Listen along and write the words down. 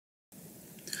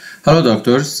Hello,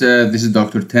 doctors. This is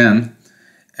Dr. Tan.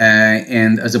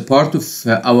 And as a part of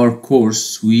our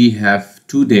course, we have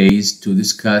 2 days to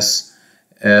discuss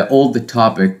all the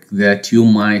topic that you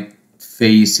might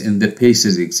face in the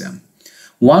PACES exam.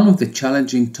 One of the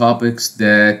challenging topics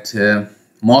that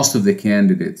most of the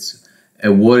candidates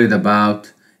are worried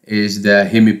about is the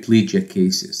hemiplegia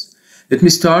cases. Let me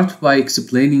start by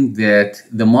explaining that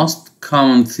the most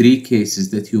common 3 cases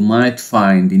that you might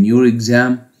find in your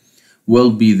exam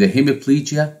will be the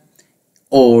hemiplegia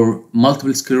or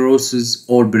multiple sclerosis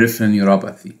or peripheral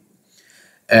neuropathy.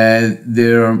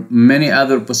 There are many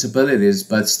other possibilities,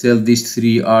 but still these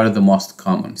 3 are the most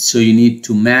common. So you need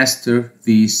to master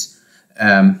these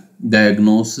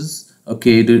diagnoses,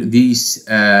 okay, these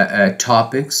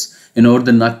topics in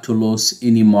order not to lose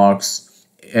any marks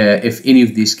if any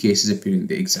of these cases appear in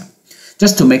the exam.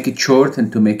 Just to make it short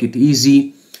and to make it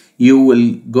easy, you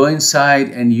will go inside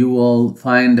and you will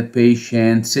find a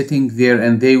patient sitting there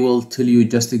and they will tell you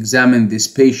just examine this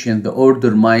patient. The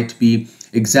order might be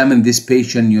examine this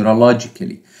patient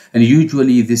neurologically. And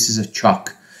usually this is a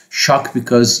shock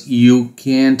because you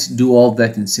can't do all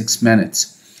that in 6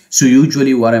 minutes. So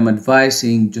usually what I'm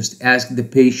advising, just ask the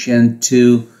patient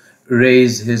to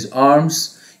raise his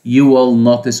arms. You will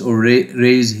notice, or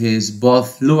raise his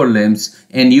both lower limbs,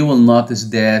 and you will notice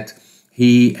that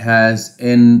he has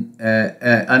an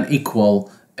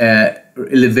unequal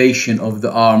elevation of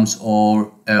the arms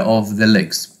or of the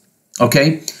legs.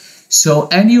 Okay, so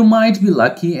and you might be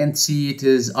lucky and see it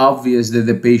is obvious that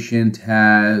the patient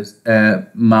has a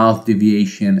mouth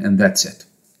deviation, and that's it.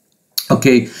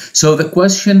 Okay, so the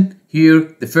question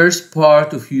here, the first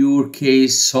part of your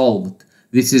case solved.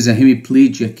 This is a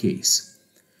hemiplegia case.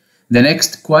 The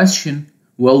next question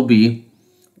will be,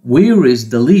 where is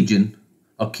the lesion,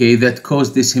 okay, that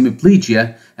caused this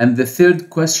hemiplegia? And the third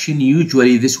question,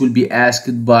 usually this will be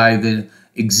asked by the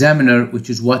examiner, which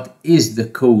is what is the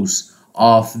cause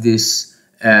of this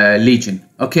lesion,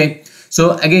 okay?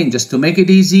 So again, just to make it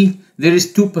easy, there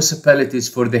is 2 possibilities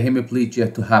for the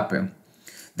hemiplegia to happen.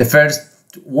 The first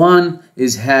one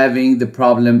is having the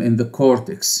problem in the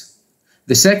cortex.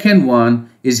 The second one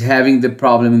is having the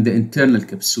problem in the internal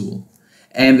capsule.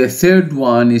 And the third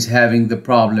one is having the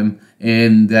problem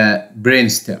in the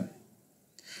brainstem.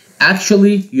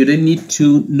 Actually, you don't need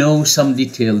to know some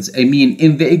details. I mean,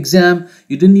 in the exam,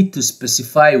 you don't need to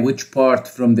specify which part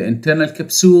from the internal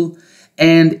capsule,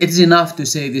 and it is enough to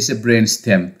say this is a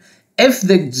brainstem. If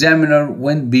the examiner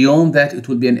went beyond that, it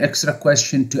will be an extra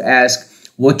question to ask,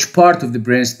 which part of the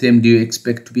brainstem do you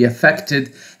expect to be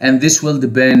affected? And this will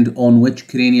depend on which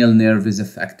cranial nerve is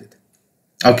affected.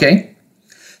 Okay?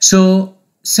 So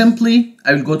simply,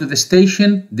 I will go to the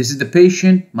station. This is the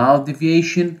patient, mouth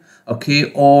deviation,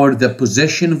 okay, or the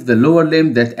position of the lower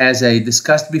limb that, as I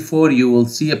discussed before, you will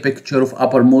see a picture of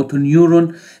upper motor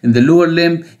neuron in the lower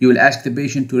limb. You will ask the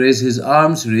patient to raise his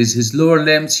arms, raise his lower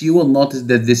limbs. You will notice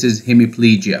that this is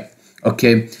hemiplegia,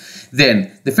 okay?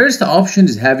 Then, the first option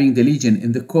is having the lesion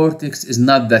in the cortex is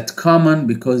not that common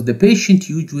because the patient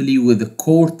usually with a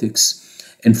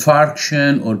cortex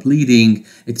infarction or bleeding,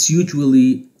 it's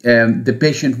usually the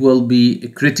patient will be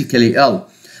critically ill.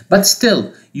 But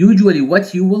still, usually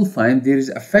what you will find, there is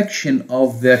affection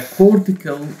of the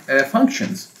cortical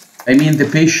functions. I mean, the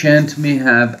patient may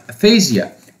have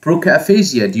aphasia,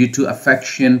 proaphasia due to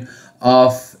affection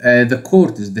of the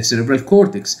cortex, the cerebral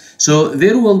cortex. So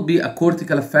there will be a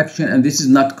cortical affection, and this is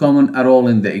not common at all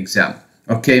in the exam.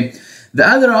 Okay. The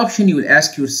other option, you will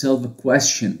ask yourself a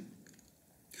question: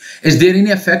 is there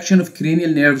any affection of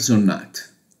cranial nerves or not?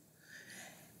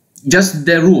 Just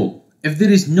the rule: if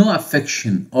there is no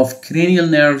affection of cranial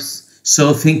nerves,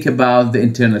 so think about the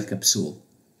internal capsule.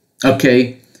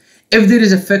 Okay. If there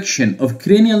is affection of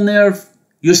cranial nerve,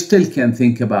 you still can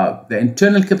think about the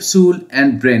internal capsule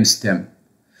and brainstem.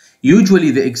 Usually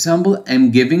the example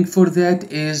I'm giving for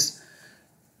that is,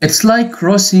 it's like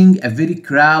crossing a very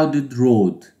crowded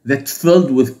road that's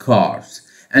filled with cars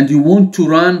and you want to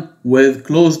run with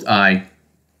closed eye.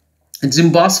 It's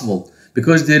impossible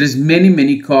because there is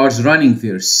many cars running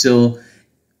there. So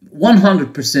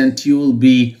 100% you will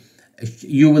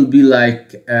be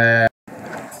like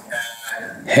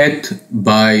hit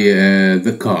by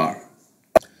the car.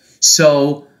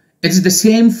 So it's the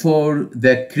same for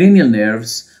the cranial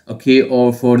nerves, okay,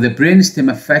 or for the brainstem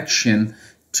affection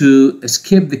to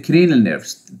skip the cranial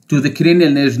nerves, to the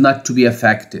cranial nerves not to be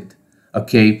affected,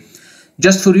 okay.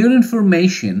 Just for your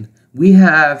information, we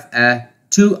have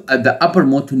the upper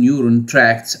motor neuron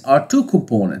tracts are 2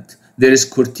 components. There is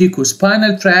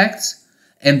corticospinal tracts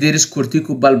and there is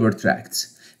corticobulbar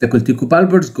tracts. The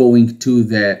corticobulbar is going to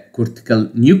the cortical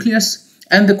nucleus,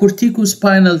 and the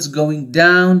corticospinal is going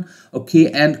down, okay,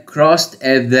 and crossed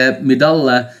at the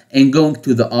medulla and going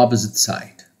to the opposite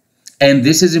side. And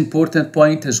this is important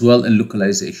point as well in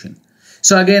localization.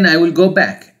 So again, I will go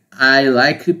back. I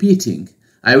like repeating.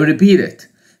 I will repeat it.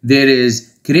 There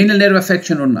is cranial nerve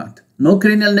affection or not. No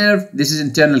cranial nerve, this is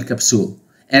internal capsule.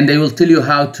 And I will tell you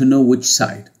how to know which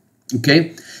side.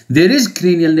 Okay? There is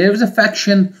cranial nerve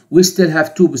affection. We still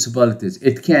have two possibilities.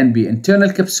 It can be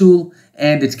internal capsule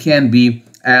and it can be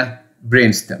a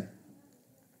brainstem.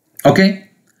 Okay?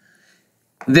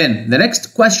 Then the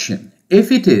next question,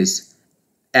 if it is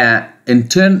now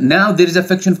there is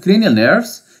affection of cranial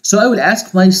nerves, so I will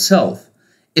ask myself,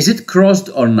 is it crossed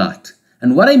or not?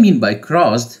 And what I mean by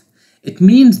crossed, it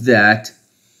means that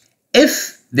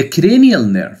if the cranial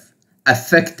nerve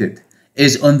affected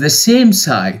is on the same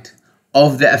side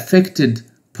of the affected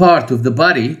part of the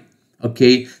body,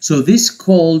 okay, so this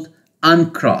called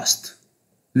uncrossed.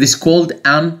 This called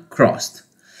uncrossed.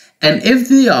 And if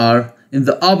they are in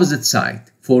the opposite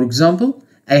side, for example,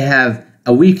 I have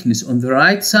a weakness on the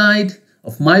right side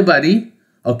of my body,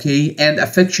 okay, and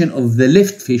affection of the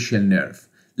left facial nerve,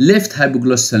 left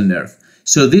hypoglossal nerve.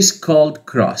 So this called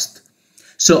crossed.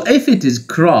 So if it is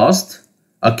crossed,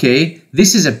 okay,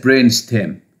 this is a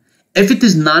brainstem. If it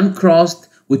is non-crossed,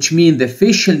 which means the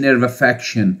facial nerve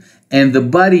affection and the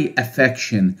body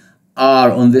affection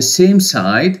are on the same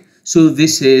side, so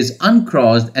this is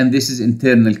uncrossed and this is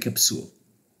internal capsule.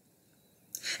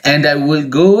 And I will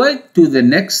go to the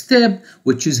next step,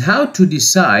 which is how to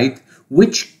decide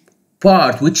which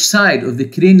side of the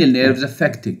cranial nerve is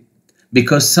affected,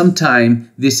 because sometimes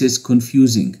this is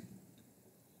confusing.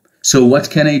 So what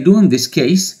can I do in this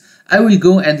case? I will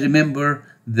go and remember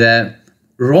the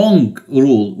wrong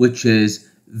rule, which is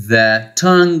the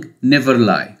tongue never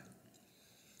lie.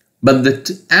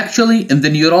 But actually in the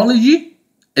neurology,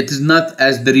 it is not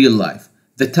as the real life.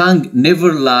 The tongue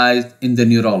never lies in the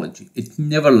neurology. It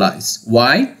never lies.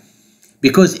 Why?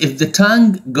 Because if the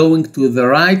tongue going to the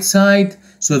right side,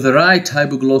 so the right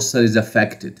hypoglossal is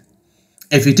affected.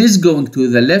 If it is going to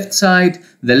the left side,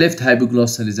 the left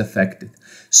hypoglossal is affected.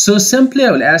 So simply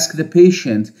I will ask the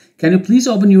patient, can you please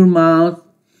open your mouth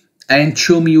and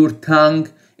show me your tongue?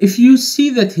 If you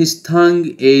see that his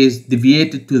tongue is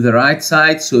deviated to the right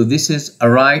side, so this is a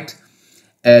right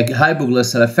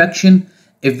hypoglossal affection.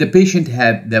 If the patient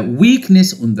had the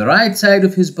weakness on the right side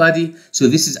of his body, so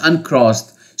this is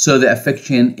uncrossed, so the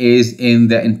affection is in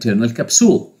the internal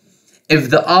capsule. If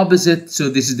the opposite, so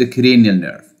this is the cranial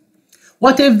nerve.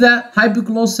 What if the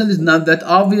hypoglossal is not that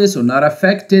obvious or not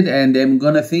affected, and I'm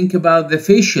gonna think about the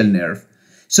facial nerve?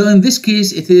 So in this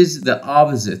case, it is the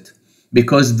opposite,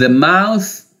 because the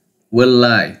mouth will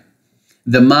lie.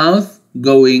 The mouth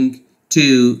going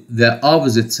to the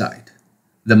opposite side.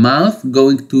 The mouth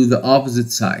going to the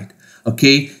opposite side.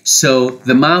 Okay, so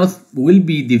the mouth will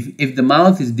be, if the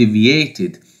mouth is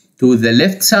deviated to the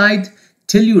left side,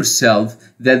 tell yourself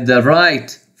that the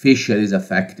right facial is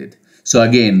affected. So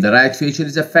again, the right facial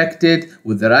is affected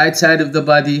with the right side of the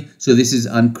body, so this is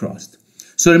uncrossed.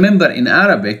 So remember, in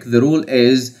Arabic, the rule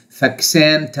is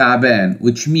فكسان تعبان,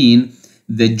 which mean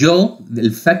the jaw, the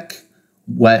الفك,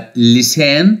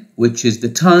 lisan, which is the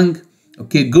tongue,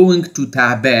 okay, going to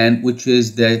تعبان, which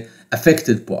is the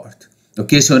affected part.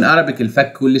 Okay, so in Arabic,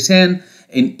 الفك واللسان,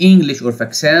 in English, or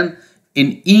فكسان,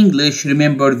 in English,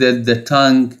 remember that the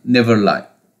tongue never lie.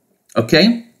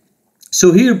 Okay,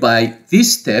 so here by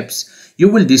these steps, you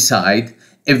will decide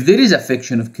if there is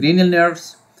affection of cranial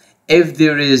nerves, if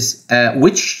there is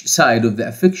which side of the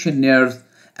affection nerve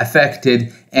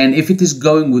affected, and if it is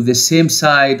going with the same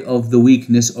side of the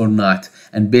weakness or not.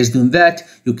 And based on that,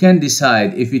 you can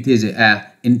decide if it is an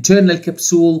internal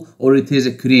capsule or it is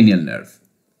a cranial nerve,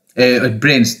 a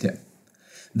brainstem.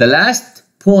 The last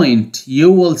point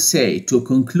you will say to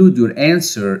conclude your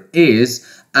answer is,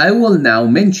 I will now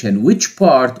mention which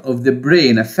part of the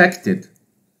brain affected.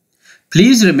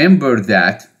 Please remember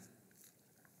that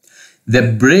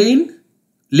the brain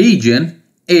lesion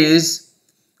is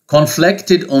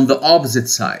conflicted on the opposite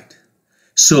side.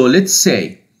 So let's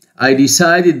say I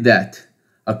decided that,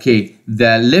 okay,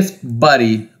 the left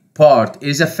body part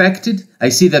is affected. I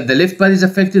see that the left body is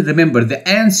affected. Remember, the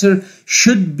answer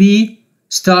should be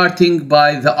starting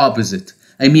by the opposite.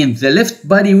 I mean, the left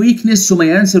body weakness, so my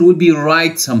answer will be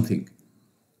right something.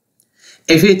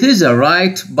 If it is a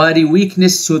right body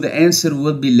weakness, so the answer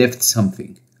will be left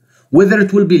something. Whether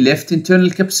it will be left internal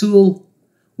capsule,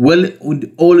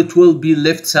 or it will be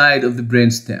left side of the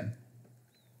brainstem.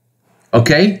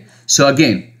 Okay, so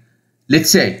again, let's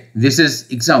say this is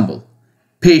example.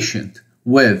 Patient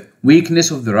with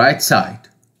weakness of the right side,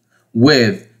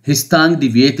 with his tongue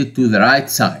deviated to the right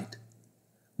side.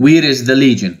 Where is the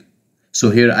lesion? So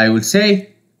here I will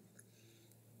say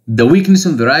the weakness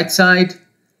on the right side,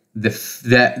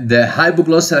 the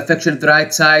hypoglossal affection on the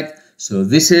right side. So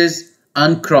this is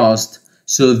uncrossed.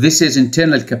 So this is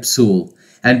internal capsule.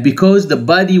 And because the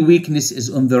body weakness is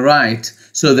on the right,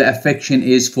 so the affection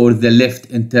is for the left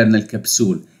internal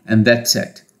capsule. And that's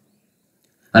it.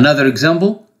 Another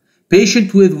example,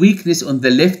 patient with weakness on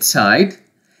the left side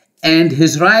and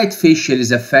his right facial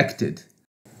is affected.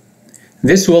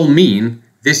 This will mean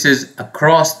this is a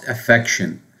crossed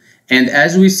affection. And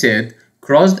as we said,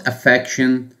 crossed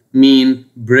affection mean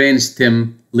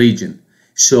brainstem lesion.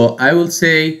 So I will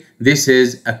say this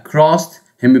is a crossed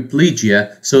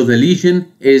hemiplegia. So the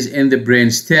lesion is in the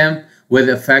brainstem with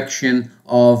affection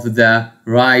of the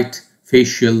right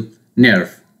facial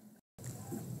nerve.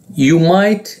 You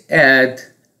might add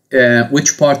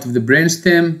which part of the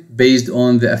brainstem based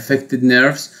on the affected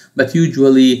nerves, but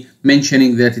usually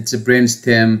mentioning that it's a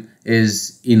brainstem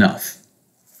is enough.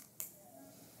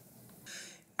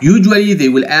 Usually they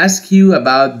will ask you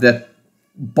about the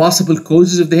possible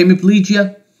causes of the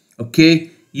hemiplegia.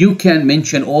 Okay, you can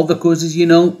mention all the causes you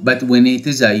know, but when it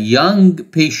is a young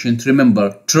patient,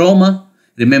 remember trauma,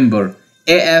 remember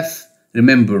AF,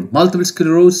 remember multiple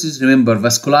sclerosis, remember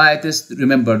vasculitis,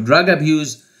 remember drug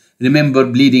abuse, remember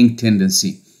bleeding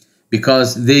tendency,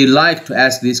 because they like to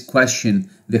ask this question,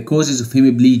 the causes of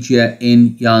hemiplegia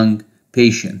in young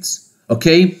patients.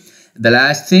 Okay, the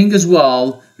last thing as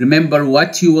well, remember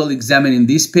what you will examine in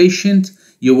this patient.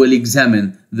 You will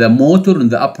examine the motor in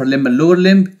the upper limb and lower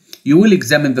limb. You will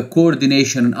examine the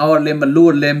coordination in our limb and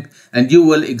lower limb, and you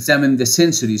will examine the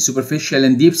sensory, superficial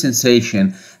and deep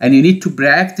sensation. And you need to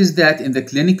practice that in the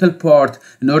clinical part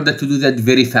in order to do that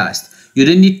very fast. You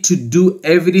don't need to do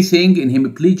everything in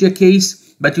hemiplegia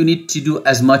case, but you need to do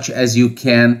as much as you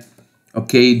can,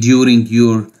 okay, during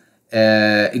your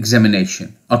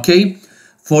examination. Okay,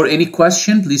 for any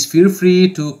question, please feel free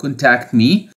to contact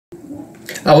me.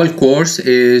 Our course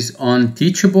is on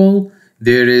Teachable.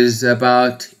 There is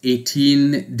about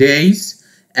 18 days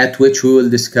at which we will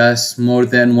discuss more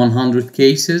than 100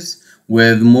 cases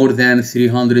with more than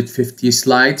 350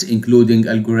 slides, including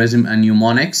algorithm and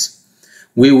mnemonics.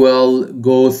 We will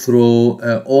go through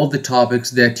all the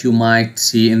topics that you might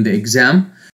see in the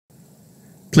exam.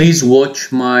 Please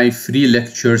watch my free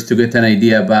lectures to get an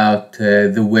idea about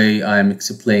the way I'm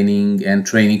explaining and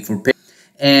training for patients.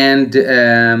 And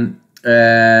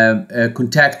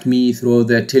contact me through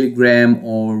the Telegram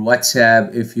or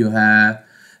WhatsApp if you have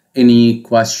any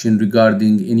question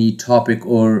regarding any topic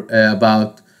or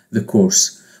about the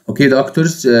course. Okay,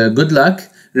 doctors, good luck.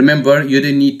 Remember, you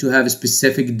don't need to have a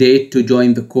specific date to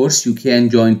join the course. You can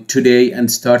join today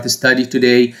and start a study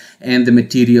today, and the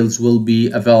materials will be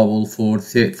available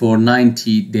for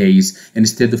 90 days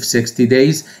instead of 60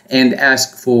 days, and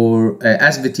ask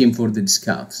the team for the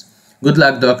discounts. Good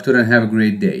luck, doctor, and have a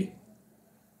great day.